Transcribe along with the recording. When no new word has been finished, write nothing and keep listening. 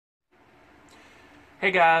Hey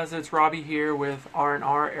guys, it's Robbie here with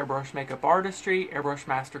R&R Airbrush Makeup Artistry,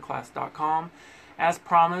 airbrushmasterclass.com. As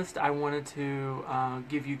promised, I wanted to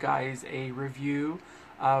give you guys a review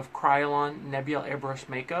of Kryolan Nebula Airbrush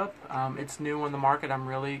Makeup. It's new on the market. I'm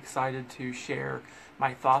really excited to share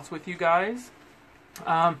my thoughts with you guys.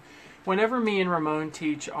 Whenever me and Ramon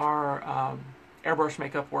teach our airbrush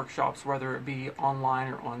makeup workshops, whether it be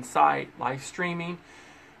online or on site, live streaming,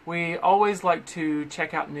 we always like to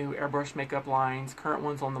check out new airbrush makeup lines, current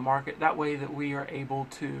ones on the market. That way that we are able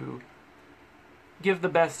to give the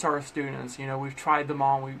best to our students. You know, we've tried them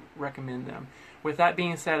all and we recommend them. With that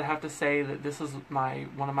being said, I have to say that this is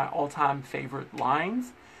one of my all-time favorite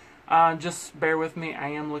lines. Just bear with me. I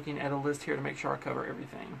am looking at a list here to make sure I cover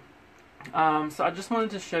everything. So I just wanted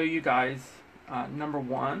to show you guys, number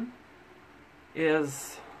one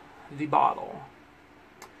is the bottle.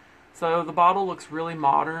 So the bottle looks really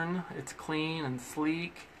modern, it's clean and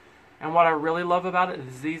sleek, and what I really love about it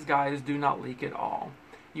is these guys do not leak at all.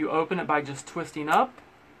 You open it by just twisting up,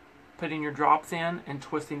 putting your drops in, and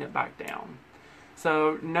twisting it back down.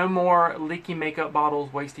 So no more leaky makeup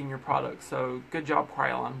bottles wasting your product. So good job,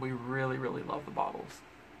 Kryolan. We really, really love the bottles.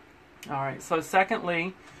 Alright, so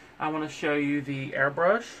secondly, I want to show you the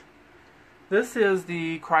airbrush. This is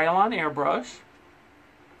the Kryolan airbrush.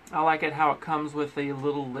 I like it how it comes with a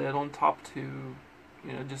little lid on top to,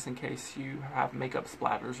 you know, just in case you have makeup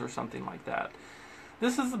splatters or something like that.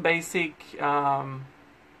 This is the basic, it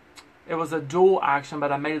was a dual action,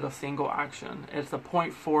 but I made it a single action. It's a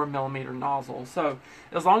 0.4 millimeter nozzle. So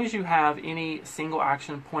as long as you have any single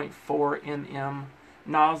action 0.4 mm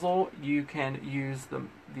nozzle, you can use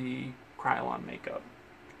the Kryolan makeup.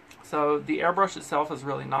 So the airbrush itself is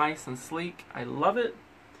really nice and sleek. I love it.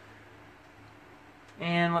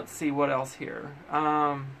 And let's see what else here.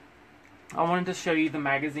 I wanted to show you the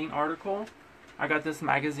magazine article. I got this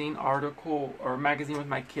magazine article, or magazine with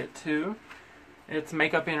my kit too. It's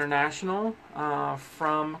Makeup International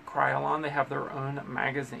from Kryolan. They have their own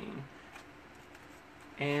magazine.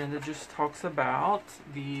 And it just talks about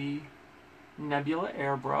the Nebula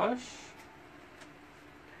airbrush.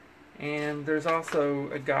 And there's also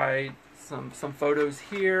a guide, some photos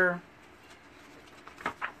here,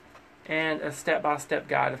 and a step-by-step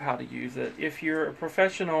guide of how to use it. If you're a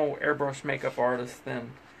professional airbrush makeup artist,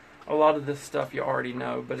 then a lot of this stuff you already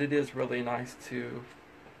know, but it is really nice to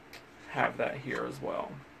have that here as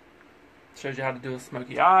well. Shows you how to do a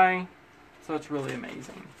smoky eye, so it's really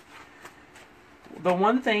amazing. The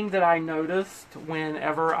one thing that I noticed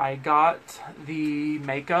whenever I got the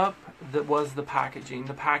makeup that was the packaging.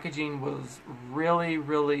 The packaging was really,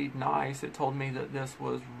 really nice. It told me that this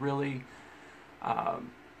was really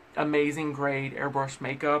amazing grade airbrush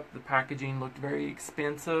makeup. The packaging looked very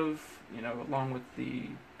expensive, you know, along with the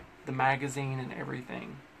magazine and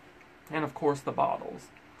everything. And of course the bottles.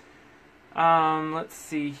 Let's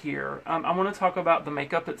see here. I want to talk about the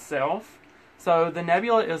makeup itself. So the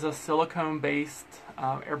Nebula is a silicone based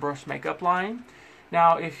airbrush makeup line.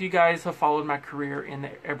 Now if you guys have followed my career in the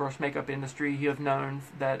airbrush makeup industry, you have known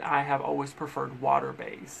that I have always preferred water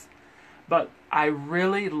base. But I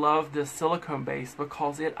really love this silicone base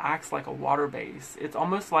because it acts like a water base. It's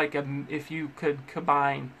almost like if you could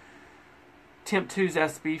combine Temp 2's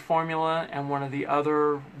SB formula and one of the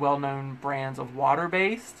other well-known brands of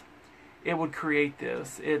water-based, it would create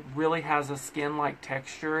this. It really has a skin-like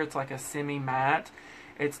texture. It's like a semi-matte.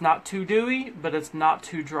 It's not too dewy, but it's not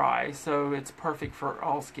too dry, so it's perfect for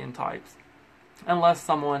all skin types. Unless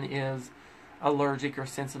someone is allergic or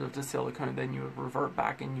sensitive to silicone, then you would revert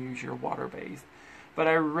back and use your water-based. But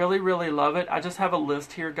I really, really love it. I just have a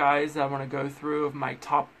list here, guys, that I want to go through of my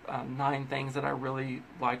top 9 things that I really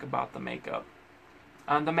like about the makeup.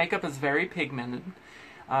 The makeup is very pigmented.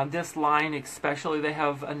 This line especially, they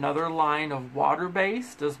have another line of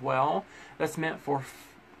water-based as well. That's meant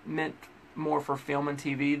more for film and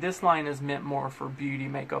TV. This line is meant more for beauty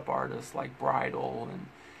makeup artists like bridal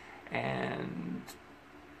and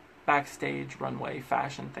backstage, runway,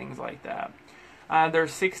 fashion, things like that.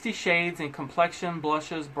 There's 60 shades in complexion,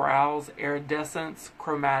 blushes, brows, iridescence,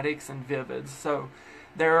 chromatics, and vivids. So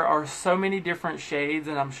there are so many different shades,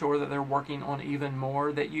 and I'm sure that they're working on even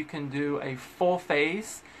more, that you can do a full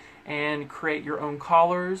face and create your own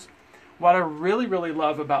colors. What I really, really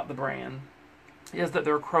love about the brand is that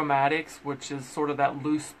their chromatics, which is sort of that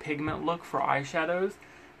loose pigment look for eyeshadows,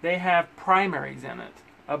 they have primaries in it.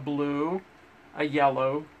 A blue, a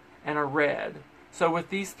yellow, and a red. So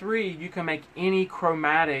with these 3, you can make any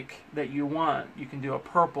chromatic that you want. You can do a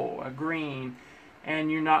purple, a green,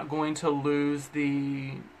 and you're not going to lose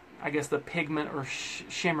the, I guess, the pigment or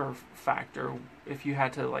shimmer factor if you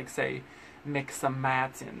had to, like, say, mix some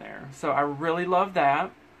mattes in there. So I really love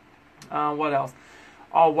that. What else?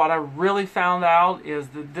 Oh, what I really found out is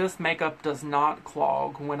that this makeup does not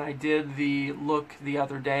clog. When I did the look the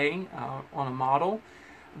other day on a model,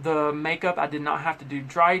 the makeup, I did not have to do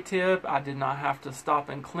dry tip. I did not have to stop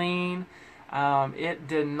and clean. It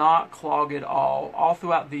did not clog at all. All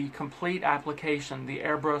throughout the complete application, the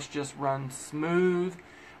airbrush just runs smooth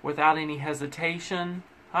without any hesitation.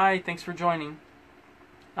 Hi, thanks for joining.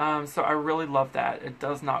 So I really love that. It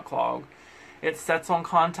does not clog. It sets on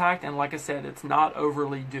contact, and like I said, it's not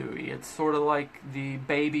overly dewy. It's sort of like the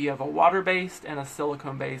baby of a water-based and a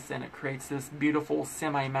silicone-based, and it creates this beautiful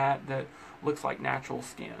semi-matte that looks like natural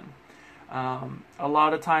skin. A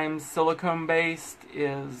lot of times silicone-based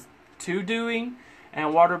is too dewy,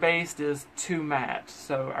 and water-based is too matte.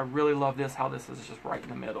 So I really love this, how this is just right in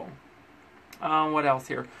the middle. What else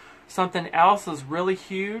here? Something else is really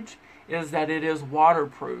huge is that it is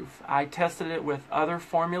waterproof. I tested it with other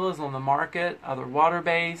formulas on the market, other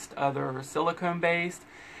water-based, other silicone-based,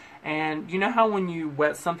 and you know how when you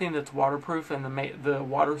wet something that's waterproof and the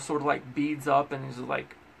water sort of like beads up and is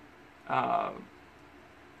like, I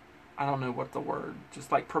don't know what the word,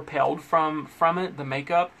 just like propelled from it, the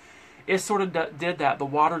makeup. It sort of did that. The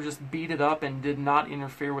water just beat it up and did not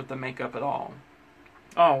interfere with the makeup at all.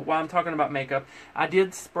 Oh, while I'm talking about makeup, I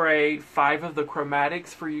did spray 5 of the chromatics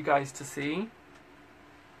for you guys to see.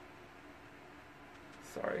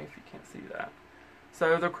 Sorry if you can't see that.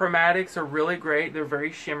 So the chromatics are really great. They're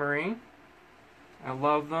very shimmery. I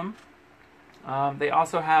love them. They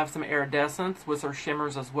also have some iridescence, which are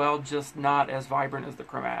shimmers as well, just not as vibrant as the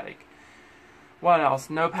chromatic. What else?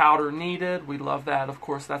 No powder needed. We love that. Of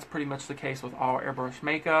course, that's pretty much the case with all airbrush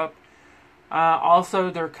makeup. Also,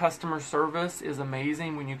 their customer service is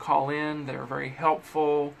amazing. When you call in, they're very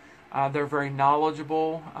helpful. They're very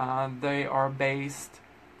knowledgeable. They are based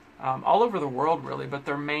all over the world, really, but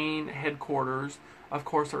their main headquarters, of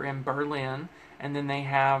course, are in Berlin, and then they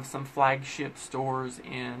have some flagship stores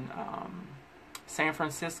in San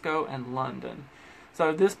Francisco and London.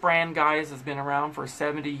 So this brand, guys, has been around for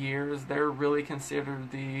 70 years. They're really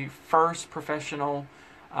considered the first professional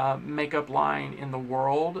makeup line in the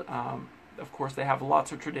world. Of course, they have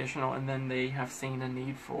lots of traditional, and then they have seen a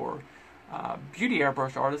need for beauty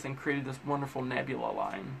airbrush artists and created this wonderful Nebula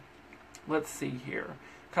line. Let's see here.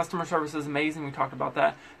 Customer service is amazing. We talked about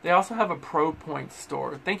that. They also have a Pro Points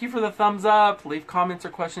store. Thank you for the thumbs up. Leave comments or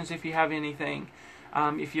questions if you have anything.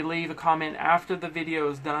 If you leave a comment after the video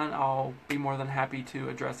is done, I'll be more than happy to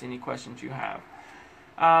address any questions you have.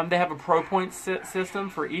 They have a Pro Points system.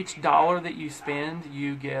 For each dollar that you spend,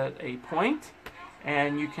 you get a point,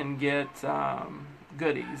 and you can get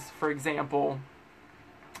goodies. For example,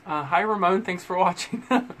 hi Ramon, thanks for watching.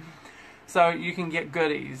 So you can get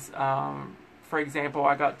goodies. For example,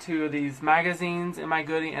 I got 2 of these magazines in my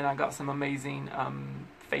goodie, and I got some amazing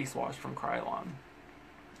face wash from Kryolan.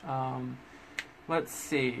 Let's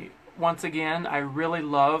see. Once again, I really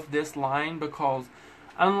love this line because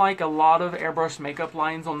unlike a lot of airbrush makeup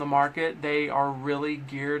lines on the market, they are really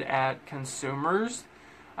geared at consumers.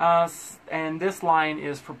 And this line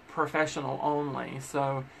is for professional only.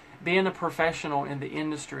 So being a professional in the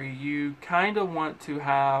industry, you kind of want to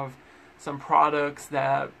have some products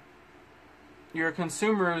that your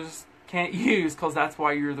consumers can't use, because that's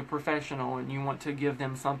why you're the professional, and you want to give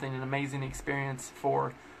them something, an amazing experience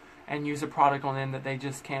for, and use a product on them that they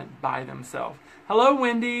just can't buy themselves. Hello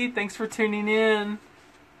Wendy, thanks for tuning in.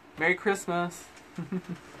 Merry Christmas.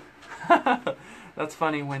 That's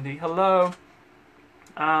funny, Wendy. Hello.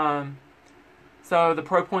 So the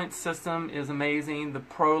Pro Points system is amazing. The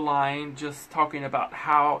Pro line, just talking about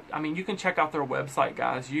how, I mean, you can check out their website,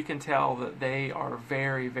 guys. You can tell that they are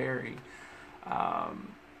very, very,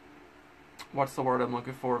 what's the word I'm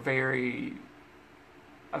looking for? A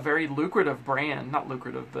very lucrative brand, not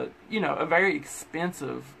lucrative, but, you know, a very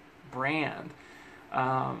expensive brand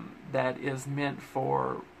that is meant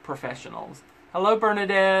for professionals. Hello,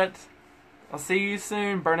 Bernadette. I'll see you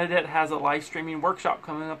soon. Bernadette has a live streaming workshop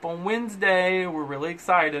coming up on Wednesday. We're really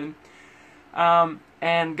excited.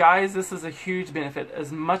 And guys, this is a huge benefit.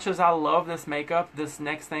 As much as I love this makeup, this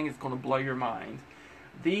next thing is going to blow your mind.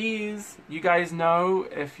 These, you guys know,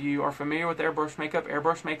 if you are familiar with airbrush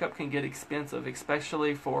makeup can get expensive,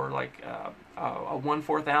 especially for like a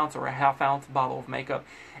 1/4 ounce or a 1/2 ounce bottle of makeup.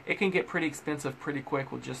 It can get pretty expensive pretty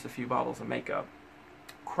quick with just a few bottles of makeup.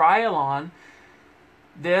 Kryolan,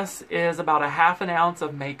 this is about a 1/2 ounce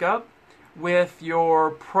of makeup. With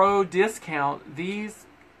your pro discount, these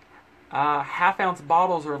 1/2 ounce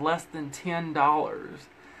bottles are less than $10.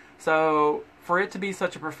 So for it to be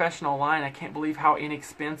such a professional line, I can't believe how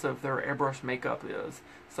inexpensive their airbrush makeup is.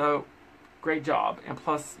 So great job. And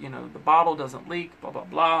plus, you know, the bottle doesn't leak, blah blah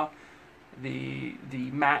blah. The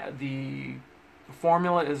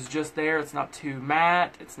formula is just there. It's not too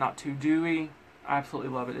matte. It's not too dewy. I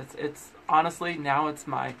absolutely love it. It's honestly, now it's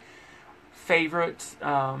my favorite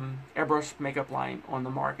airbrush makeup line on the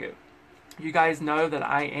market. You guys know that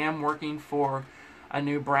I am working for a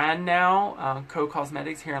new brand now, Co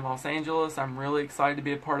Cosmetics here in Los Angeles. I'm really excited to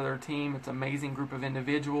be a part of their team. It's an amazing group of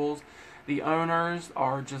individuals. The owners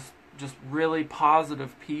are just really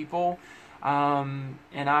positive people, and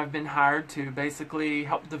I've been hired to basically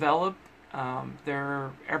help develop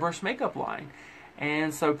their airbrush makeup line.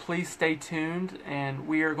 And so please stay tuned, and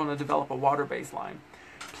we are going to develop a water-based line.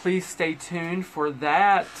 Please stay tuned for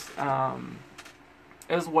that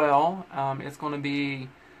as well. It's going to be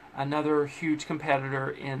another huge competitor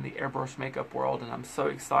in the airbrush makeup world, and I'm so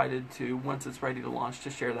excited to, once it's ready to launch, to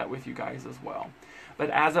share that with you guys as well. But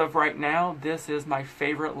as of right now, this is my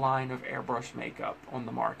favorite line of airbrush makeup on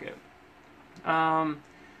the market.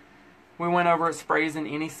 We went over it sprays in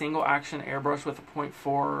any single action airbrush with a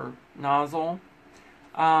 0.4 nozzle.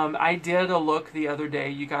 I did a look the other day.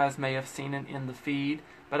 You guys may have seen it in the feed,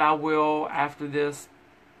 but I will, after this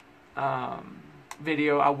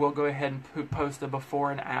video, I will go ahead and post a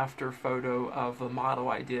before and after photo of the model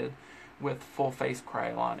I did with full face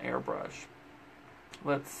Kryolan airbrush.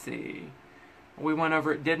 Let's see. We went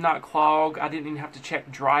over it, did not clog. I didn't even have to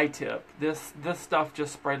check dry tip. This stuff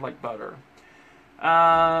just sprayed like butter.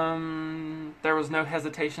 There was no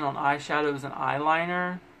hesitation on eyeshadows and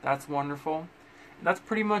eyeliner. That's wonderful. That's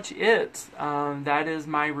pretty much it. That is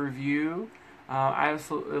my review. I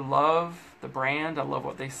absolutely love the brand. I love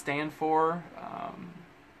what they stand for.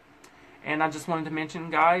 And I just wanted to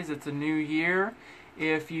mention, guys, it's a new year.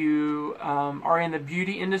 If you are in the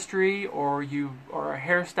beauty industry, or you are a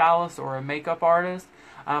hairstylist or a makeup artist,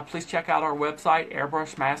 please check out our website,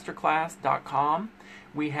 airbrushmasterclass.com.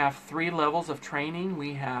 We have 3 levels of training.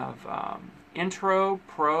 We have Intro,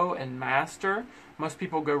 Pro, and Master. Most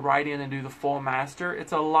people go right in and do the full Master.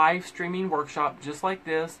 It's a live streaming workshop just like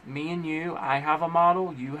this. Me and you, I have a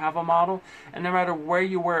model, you have a model, and no matter where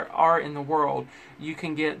you are in the world, you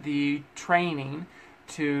can get the training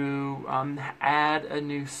to add a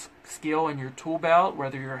new skill in your tool belt,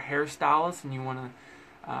 whether you're a hairstylist and you want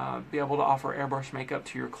to be able to offer airbrush makeup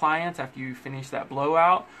to your clients after you finish that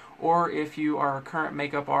blowout, or if you are a current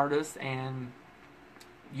makeup artist and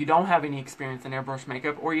you don't have any experience in airbrush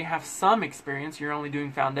makeup, or you have some experience, you're only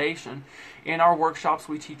doing foundation. In our workshops,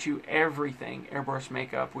 we teach you everything airbrush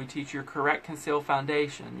makeup. We teach your correct conceal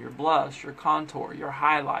foundation, your blush, your contour, your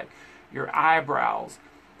highlight, your eyebrows.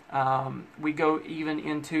 We go even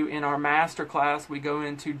into, in our master class, we go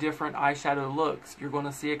into different eyeshadow looks. You're going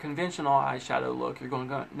to see a conventional eyeshadow look. You're going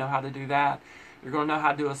to know how to do that. You're going to know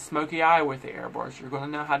how to do a smoky eye with the airbrush. You're going to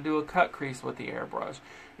know how to do a cut crease with the airbrush.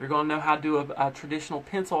 You're going to know how to do a traditional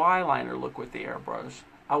pencil eyeliner look with the airbrush,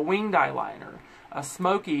 a winged eyeliner, a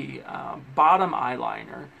smoky bottom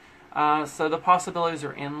eyeliner. So the possibilities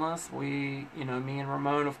are endless. Me and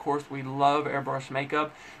Ramon, of course, we love airbrush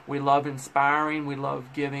makeup. We love inspiring. We love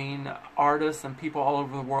giving artists and people all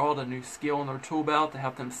over the world a new skill in their tool belt to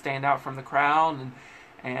help them stand out from the crowd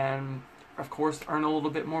and of course, earn a little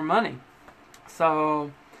bit more money.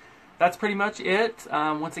 So that's pretty much it.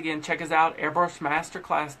 Once again, check us out,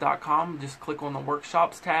 airbrushmasterclass.com. Just click on the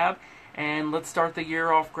workshops tab, and let's start the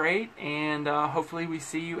year off great. And hopefully we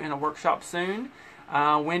see you in a workshop soon.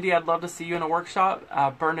 Wendy, I'd love to see you in a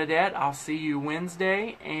workshop. Bernadette, I'll see you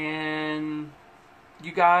Wednesday. And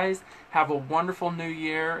you guys have a wonderful new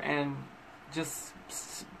year. And just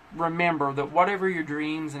remember that whatever your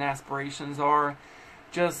dreams and aspirations are,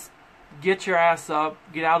 just get your ass up,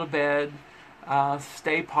 get out of bed.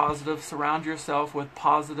 Stay positive, surround yourself with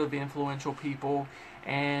positive, influential people,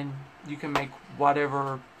 and you can make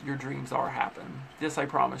whatever your dreams are happen. This I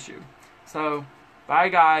promise you. So, bye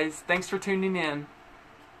guys. Thanks for tuning in.